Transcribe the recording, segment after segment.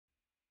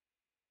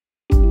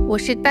我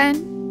是丹，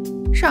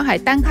上海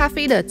丹咖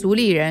啡的主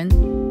理人。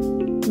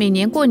每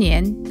年过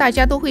年，大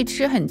家都会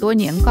吃很多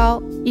年糕，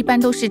一般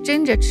都是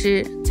蒸着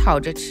吃、炒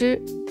着吃。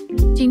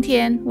今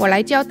天我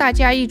来教大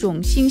家一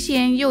种新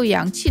鲜又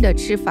洋气的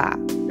吃法，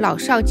老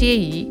少皆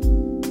宜。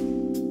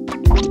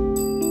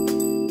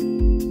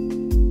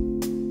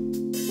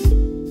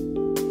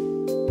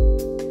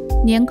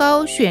年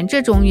糕选这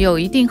种有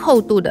一定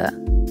厚度的，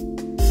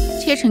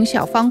切成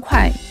小方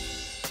块。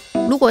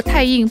如果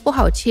太硬不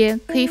好切，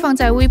可以放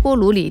在微波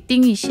炉里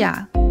叮一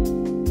下。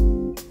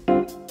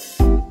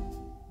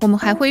我们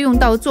还会用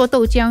到做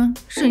豆浆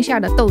剩下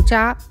的豆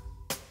渣，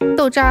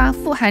豆渣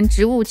富含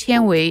植物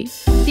纤维，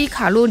低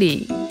卡路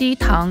里、低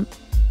糖，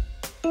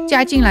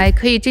加进来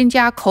可以增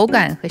加口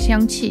感和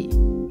香气。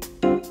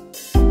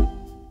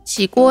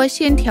起锅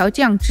先调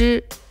酱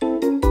汁，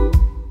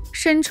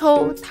生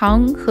抽、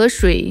糖和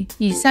水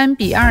以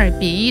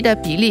3:2:1的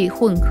比例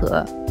混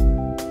合，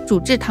煮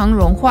至糖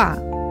融化，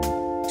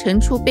盛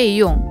出备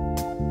用。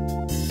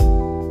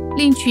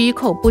另取一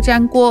口不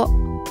粘锅，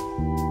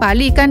把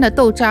沥干的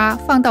豆渣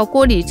放到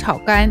锅里炒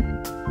干，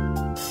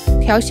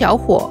调小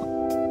火，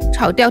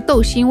炒掉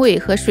豆腥味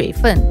和水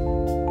分，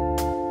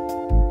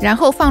然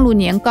后放入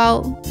年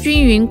糕，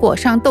均匀裹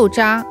上豆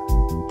渣。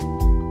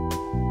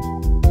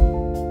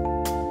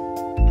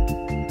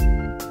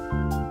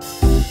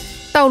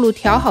倒入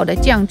调好的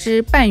酱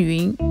汁拌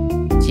匀，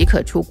即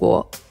可出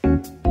锅。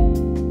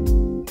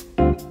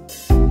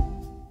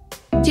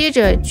接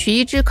着取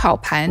一只烤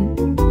盘，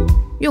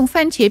用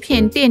番茄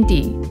片垫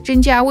底，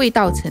增加味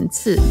道层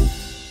次。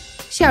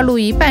下入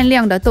一半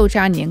量的豆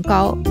渣年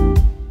糕，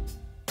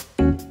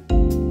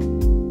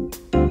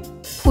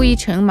铺一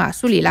层马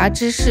苏里拉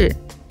芝士，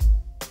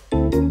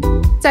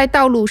再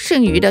倒入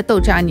剩余的豆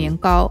渣年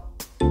糕，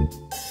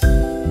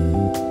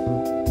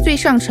最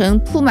上层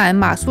铺满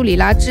马苏里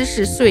拉芝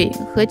士碎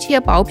和切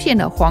薄片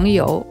的黄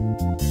油，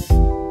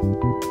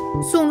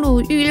送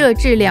入预热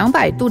至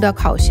200度的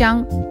烤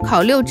箱，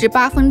烤6至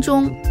8分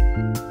钟，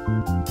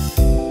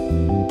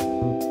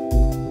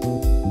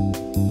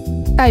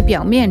待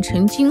表面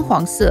呈金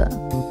黄色，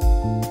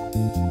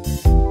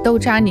豆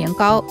渣年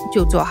糕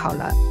就做好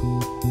了。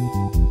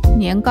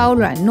年糕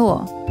软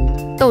糯，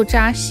豆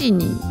渣细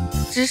腻，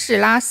芝士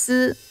拉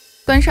丝，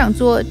端上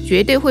桌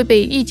绝对会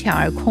被一抢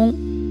而空。